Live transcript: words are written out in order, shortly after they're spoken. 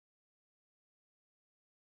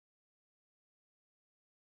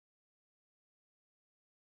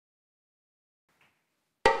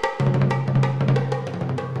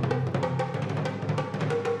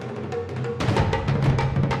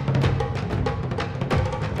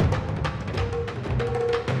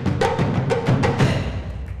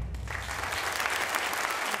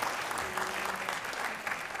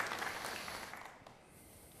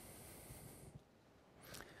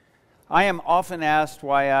I am often asked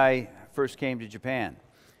why I first came to Japan.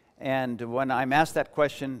 And when I'm asked that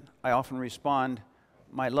question, I often respond,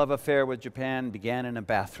 my love affair with Japan began in a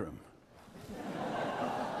bathroom.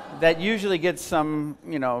 That usually gets some,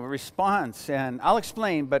 response, and I'll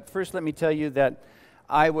explain, but first let me tell you that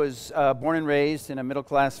I was born and raised in a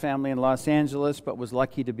middle-class family in Los Angeles, but was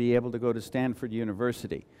lucky to be able to go to Stanford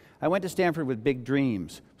University. I went to Stanford with big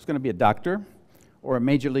dreams. I was going to be a doctor or a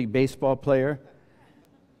Major League Baseball player,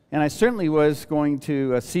 and I certainly was going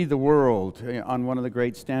to see the world on one of the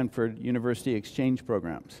great Stanford University exchange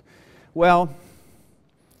programs. Well,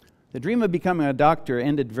 the dream of becoming a doctor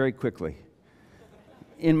ended very quickly.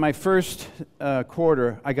 In my first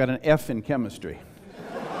quarter, I got an F in chemistry.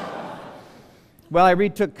 Well, I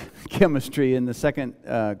retook chemistry in the second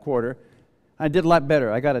quarter. I did a lot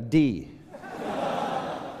better. I got a D.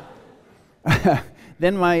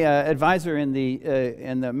 Then my advisor in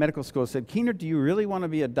the medical school said, "Kuehnert, do you really want to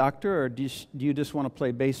be a doctor, or do you just want to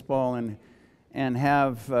play baseball and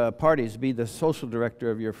have parties, be the social director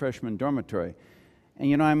of your freshman dormitory?"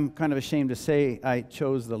 And I'm kind of ashamed to say I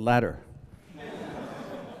chose the latter.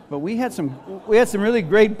 But we had some really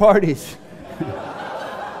great parties.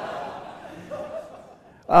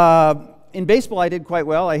 In baseball, I did quite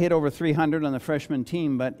well. I hit over 300 on the freshman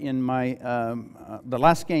team, but in my the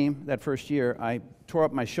last game that first year, I tore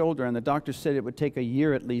up my shoulder, and the doctor said it would take a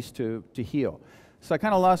year at least to heal. So I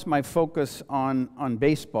kind of lost my focus on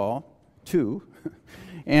baseball, too.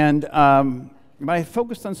 But I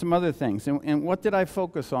focused on some other things. And what did I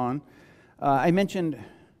focus on? I mentioned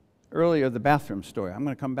earlier the bathroom story. I'm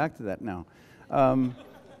going to come back to that now.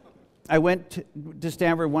 I went to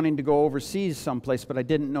Stanford wanting to go overseas someplace, but I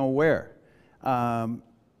didn't know where.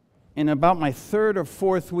 In about my third or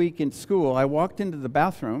fourth week in school, I walked into the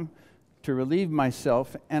bathroom to relieve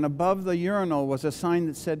myself, and above the urinal was a sign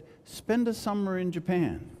that said, "Spend a summer in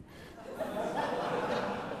Japan."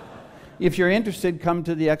 If you're interested, come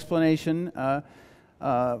to the explanation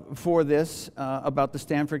for this about the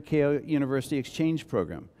Stanford Keio University exchange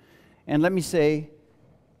program. And let me say,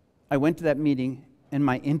 I went to that meeting and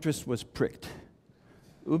my interest was pricked.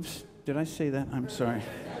 Oops, did I say that? I'm sorry.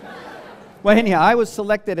 Well, anyhow, I was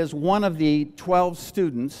selected as one of the 12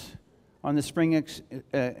 students on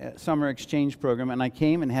the summer exchange program, and I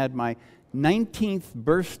came and had my 19th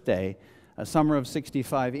birthday, summer of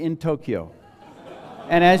 '65, in Tokyo.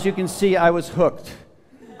 And as you can see, I was hooked.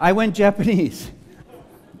 I went Japanese.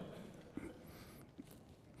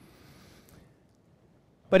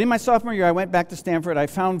 But in my sophomore year, I went back to Stanford. I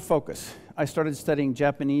found focus. I started studying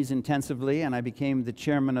Japanese intensively, and I became the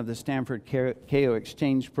chairman of the Stanford Keio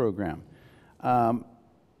exchange program. And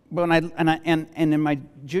in my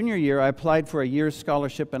junior year, I applied for a year's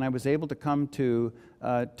scholarship, and I was able to come to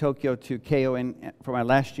Tokyo to Keio for my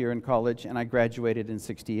last year in college, and I graduated in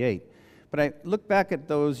 '68. But I look back at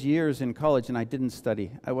those years in college, and I didn't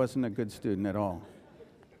study. I wasn't a good student at all,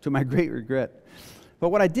 to my great regret. But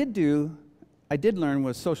what I did learn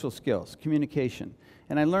was social skills, communication.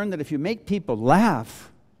 And I learned that if you make people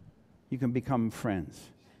laugh, you can become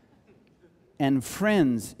friends. And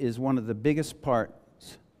friends is one of the biggest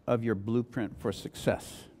parts of your blueprint for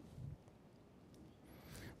success.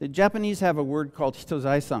 The Japanese have a word called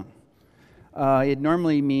hitozai-san. It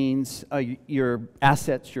normally means your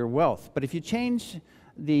assets, your wealth. But if you change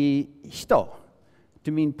the hito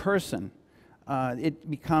to mean person, it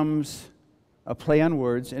becomes a play on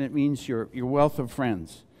words, and it means your wealth of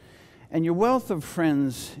friends. And your wealth of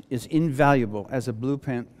friends is invaluable as a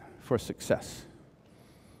blueprint for success.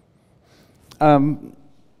 In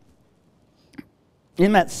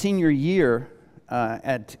that senior year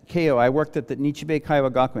at Keio, I worked at the Nichibei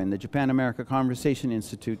Kaiwa Gakuen, the Japan-America Conversation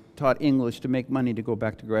Institute, taught English to make money to go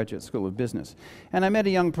back to graduate school of business. And I met a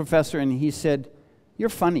young professor, and he said, "You're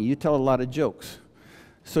funny, you tell a lot of jokes."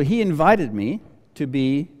 So he invited me to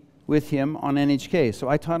be with him on NHK. So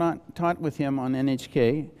I taught with him on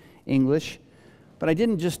NHK English, but I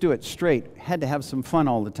didn't just do it straight. I had to have some fun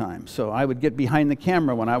all the time. So I would get behind the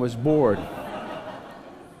camera when I was bored.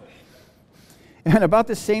 And about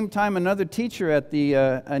the same time, another teacher at the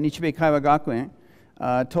Nichibei Kaiwa Gakuen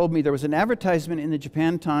told me there was an advertisement in the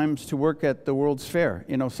Japan Times to work at the World's Fair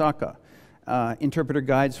in Osaka, interpreter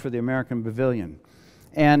guides for the American Pavilion.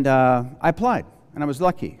 And I applied, and I was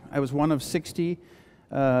lucky. I was one of 60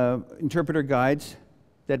 interpreter guides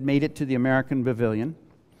that made it to the American Pavilion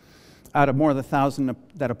out of more than 1,000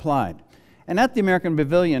 that applied. And at the American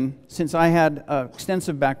Pavilion, since I had an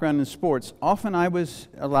extensive background in sports, often I was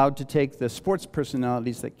allowed to take the sports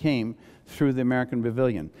personalities that came through the American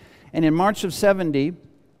Pavilion. And in March of '70,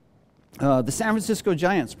 the San Francisco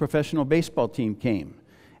Giants professional baseball team came.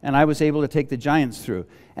 and I was able to take the Giants through.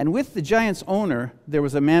 And with the Giants owner, there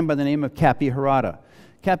was a man by the name of Kapi Harada.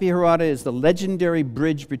 Kapi Harada is the legendary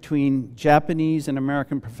bridge between Japanese and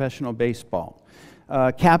American professional baseball.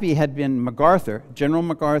 Kapi had been MacArthur, General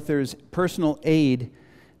MacArthur's personal aide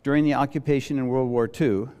during the occupation in World War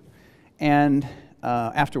II, and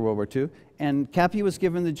after World War II. And Kapi was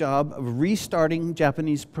given the job of restarting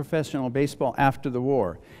Japanese professional baseball after the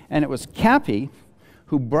war. And it was Kapi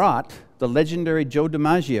who brought the legendary Joe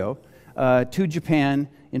DiMaggio to Japan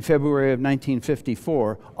in February of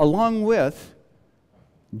 1954, along with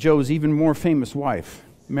Joe's even more famous wife,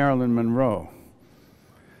 Marilyn Monroe.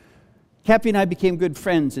 Kapi and I became good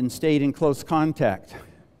friends and stayed in close contact.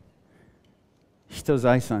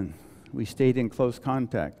 Hitozai-san, we stayed in close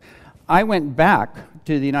contact. I went back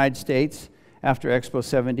to the United States after Expo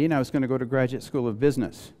 70, and I was going to go to Graduate School of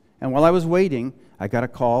Business. And while I was waiting, I got a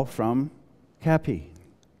call from Kapi,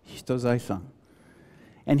 Hitozai-san.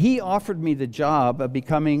 And he offered me the job of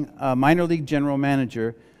becoming a minor league general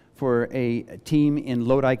manager for a team in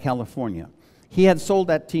Lodi, California. He had sold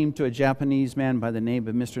that team to a Japanese man by the name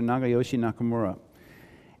of Mr. Nagayoshi Nakamura.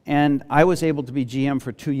 And I was able to be GM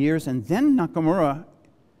for 2 years, and then Nakamura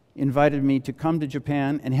invited me to come to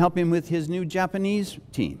Japan and help him with his new Japanese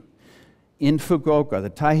team in Fukuoka, the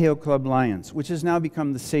Taiheiyo Club Lions, which has now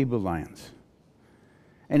become the Seibu Lions.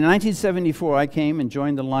 And in 1974, I came and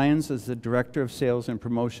joined the Lions as the Director of Sales and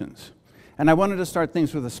Promotions. And I wanted to start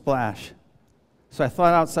things with a splash. So I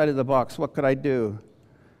thought outside of the box, what could I do?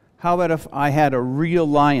 How about if I had a real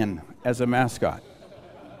lion as a mascot?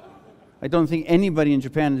 I don't think anybody in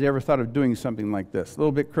Japan has ever thought of doing something like this. A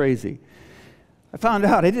little bit crazy. I found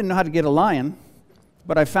out I didn't know how to get a lion,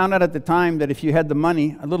 but I found out at the time that if you had the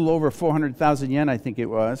money, a little over 400,000 yen, I think it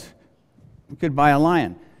was, you could buy a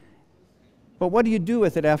lion. But what do you do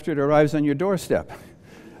with it after it arrives on your doorstep?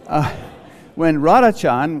 When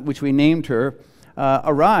Rada-chan, which we named her,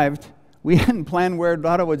 arrived, we hadn't planned where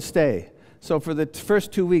Rada would stay. So for the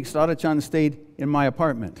first 2 weeks, Rada-chan stayed in my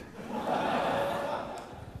apartment.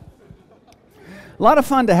 A lot of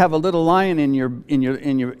fun to have a little lion in your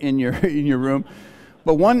room.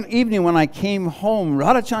 But one evening when I came home,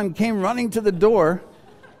 Rada-chan came running to the door,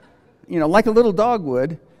 like a little dog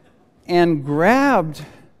would, and grabbed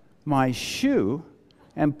my shoe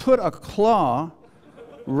and put a claw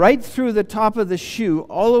right through the top of the shoe,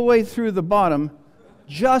 all the way through the bottom,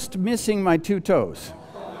 just missing my 2 toes.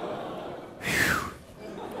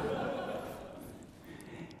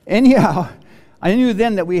 Anyhow, I knew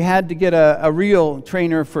then that we had to get a real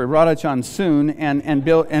trainer for Rada-chan soon and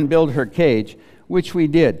build her cage, which we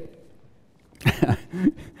did.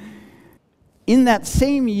 In that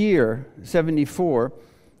same year, 74,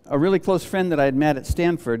 a really close friend that I had met at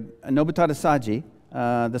Stanford, Nobutada Saji,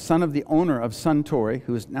 the son of the owner of Suntory,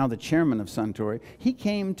 who is now the chairman of Suntory, he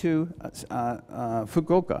came to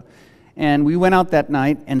Fukuoka. And we went out that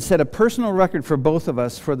night and set a personal record for both of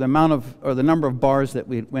us for the number of bars that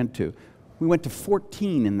we went to. We went to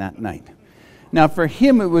 14 in that night. Now, for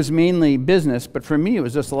him, it was mainly business, but for me, it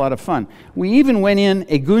was just a lot of fun. We even went in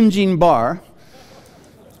a Gunjin bar,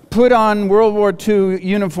 put on World War II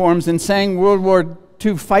uniforms, and sang World War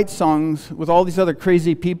II fight songs with all these other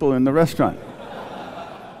crazy people in the restaurant.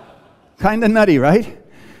 Kind of nutty, right?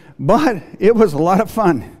 But it was a lot of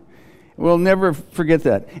fun. We'll never forget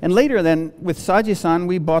that. And later then, with Saji-san,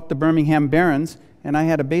 we bought the Birmingham Barons, and I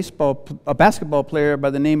had a basketball player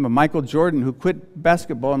by the name of Michael Jordan who quit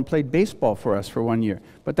basketball and played baseball for us for 1 year.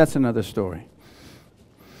 But that's another story.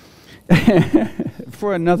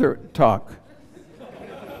 For another talk.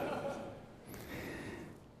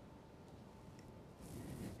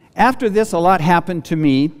 After this, a lot happened to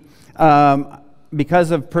me.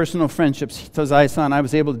 Because of personal friendships, Hitozai-san, I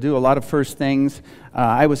was able to do a lot of first things.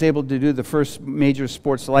 I was able to do the first major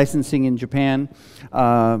sports licensing in Japan.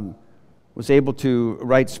 Was able to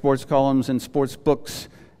write sports columns and sports books,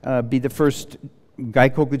 be the first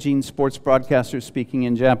Gaikokujin sports broadcaster speaking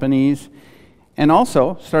in Japanese, and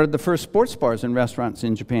also started the first sports bars and restaurants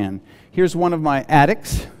in Japan. Here's one of my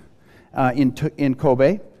attics in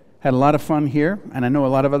Kobe. Had a lot of fun here, and I know a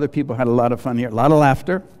lot of other people had a lot of fun here, a lot of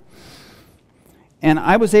laughter. And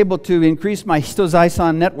I was able to increase my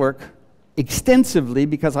Hitozai-san network extensively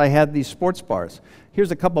because I had these sports bars.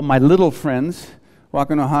 Here's a couple of my little friends,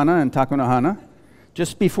 Wakunohana and Takunohana,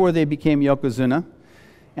 just before they became Yokozuna.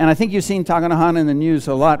 And I think you've seen Takunohana in the news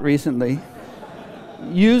a lot recently.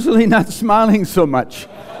 Usually not smiling so much.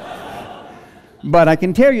 But I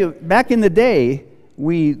can tell you, back in the day,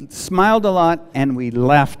 we smiled a lot and we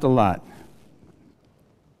laughed a lot.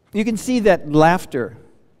 You can see that laughter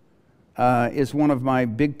is one of my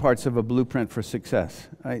big parts of a blueprint for success.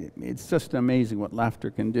 It's just amazing what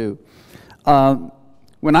laughter can do.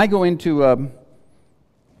 When I go into a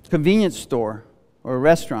convenience store or a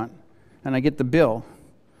restaurant and I get the bill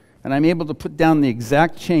and I'm able to put down the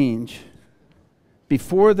exact change,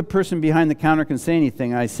 before the person behind the counter can say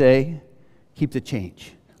anything, I say, keep the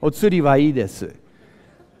change. Otsuri wa ii desu.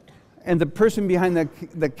 And the person behind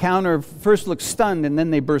the counter first looks stunned and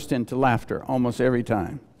then they burst into laughter almost every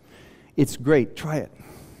time. It's great. Try it.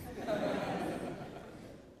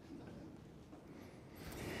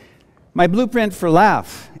 My blueprint for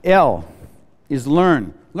laugh, L, is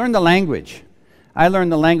learn. Learn the language. I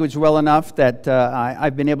learned the language well enough that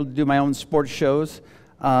I've been able to do my own sports shows,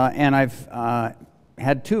 and I've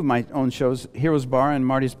had 2 of my own shows, Heroes Bar and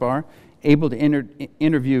Marty's Bar, able to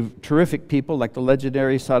interview terrific people like the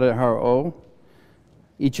legendary Sadaharu Oh,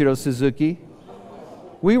 Ichiro Suzuki.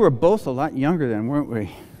 We were both a lot younger then, weren't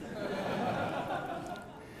we?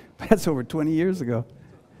 That's over 20 years ago.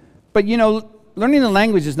 But you know, learning the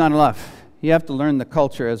language is not enough. You have to learn the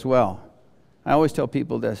culture as well. I always tell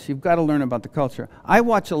people this, you've got to learn about the culture. I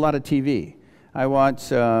watch a lot of TV. I watch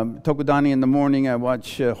Tokudani in the morning, I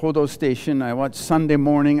watch Hodo Station, I watch Sunday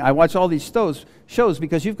Morning. I watch all these shows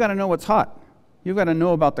because you've got to know what's hot. You've got to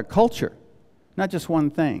know about the culture, not just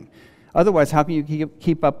one thing. Otherwise, how can you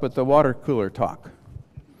keep up with the water cooler talk?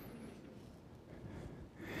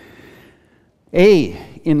 A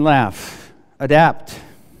in laugh, adapt.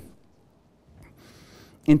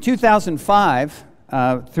 In 2005,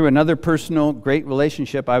 through another personal great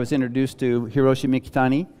relationship, I was introduced to Hiroshi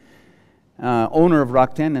Mikitani, owner of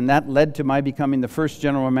Rakuten, and that led to my becoming the first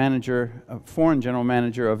general manager, foreign general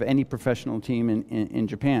manager of any professional team in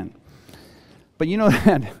Japan. But you know,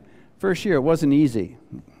 that first year it wasn't easy.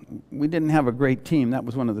 We didn't have a great team. That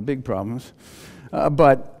was one of the big problems.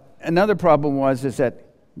 But another problem is that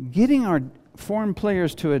getting our foreign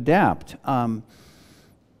players to adapt.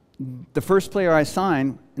 The first player I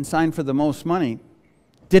signed, and signed for the most money,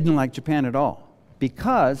 didn't like Japan at all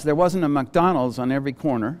because there wasn't a McDonald's on every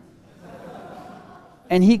corner.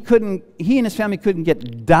 And he and his family couldn't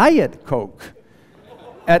get Diet Coke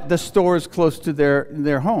at the stores close to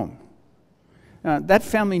their home. That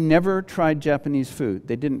family never tried Japanese food.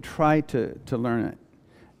 They didn't try to learn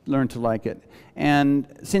to like it. And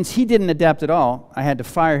since he didn't adapt at all, I had to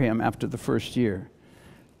fire him after the first year.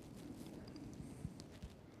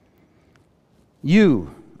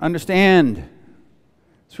 You understand.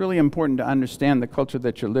 It's really important to understand the culture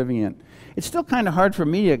that you're living in. It's still kind of hard for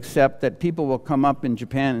me to accept that people will come up in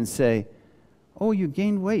Japan and say, "Oh, you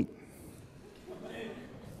gained weight.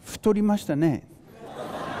 Futorimashita ne."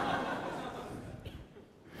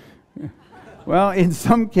 Well, in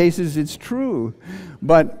some cases it's true,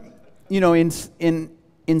 but you know, in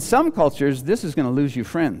some cultures, this is going to lose you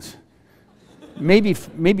friends. Maybe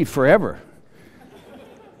forever.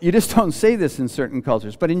 You just don't say this in certain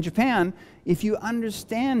cultures. But in Japan, if you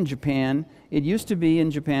understand Japan, it used to be in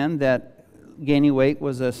Japan that gaining weight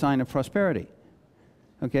was a sign of prosperity.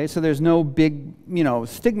 Okay, so there's no big,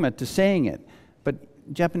 stigma to saying it. But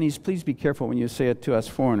Japanese, please be careful when you say it to us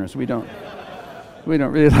foreigners. We don't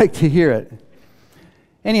really like to hear it.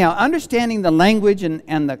 Anyhow, understanding the language and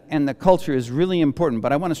the culture is really important.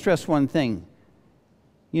 But I want to stress one thing.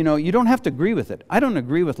 You know, you don't have to agree with it. I don't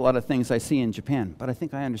agree with a lot of things I see in Japan, but I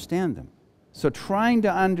think I understand them. So trying to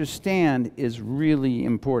understand is really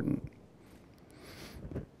important.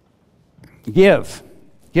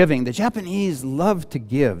 Giving. The Japanese love to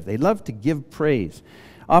give. They love to give praise.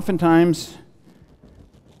 Oftentimes,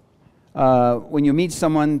 when you meet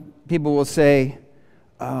someone, people will say,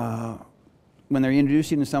 when they're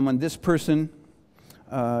introducing to someone, this person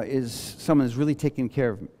is someone who's really taking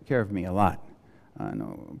care of me a lot.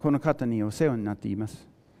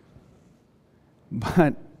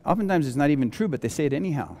 But oftentimes it's not even true, but they say it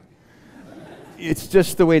anyhow. It's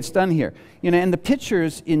just the way it's done here. And the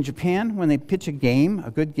pitchers in Japan, when they pitch a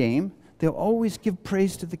good game, they'll always give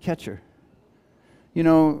praise to the catcher.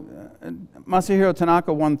 Masahiro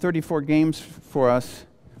Tanaka won 34 games for us,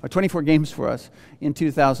 or 24 games for us in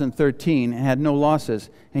 2013 and had no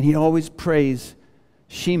losses, and he'd always praise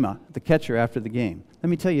Shima, the catcher, after the game.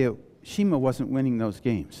 Let me tell you, Shima wasn't winning those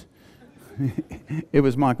games. It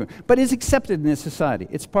was Mako. But it's accepted in this society.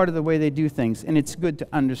 It's part of the way they do things, and it's good to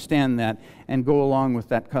understand that and go along with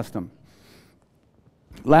that custom.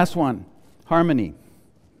 Last one, harmony.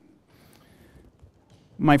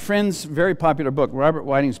 My friend's very popular book, Robert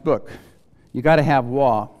Whiting's book, You Gotta Have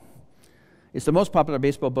Wa. It's the most popular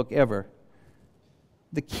baseball book ever.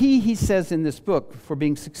 The key, he says in this book, for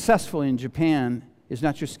being successful in Japan is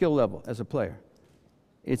not your skill level as a player.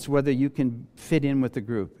 It's whether you can fit in with the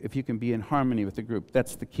group, if you can be in harmony with the group.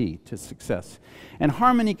 That's the key to success. And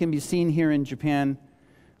harmony can be seen here in Japan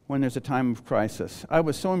when there's a time of crisis. I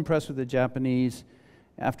was so impressed with the Japanese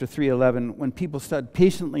after 3/11 when people stood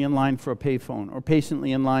patiently in line for a payphone or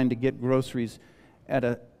patiently in line to get groceries at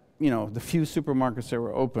the few supermarkets that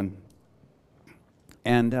were open.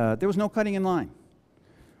 And there was no cutting in line.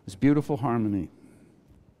 It was beautiful harmony.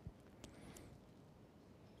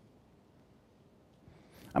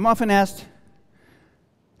 I'm often asked,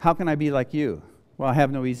 how can I be like you? Well, I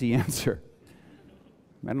have no easy answer.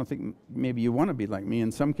 I don't think maybe you want to be like me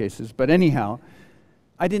in some cases, but anyhow,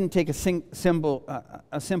 I didn't take a simple,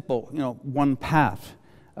 one path.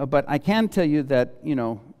 But I can tell you that,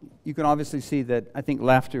 you can obviously see that I think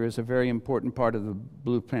laughter is a very important part of the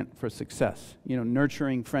blueprint for success.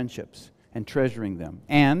 Nurturing friendships and treasuring them.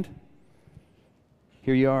 And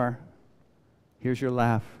here you are. Here's your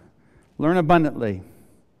laugh. Learn abundantly.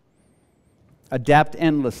 Adapt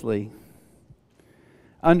endlessly.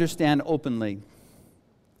 Understand openly.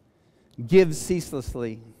 Give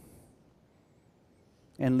ceaselessly.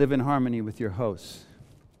 And live in harmony with your hosts.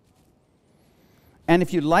 And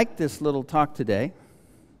if you like this little talk today,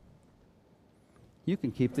 you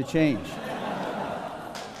can keep the change.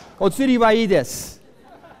 お釣りはいいです。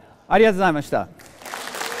ありがとうございました。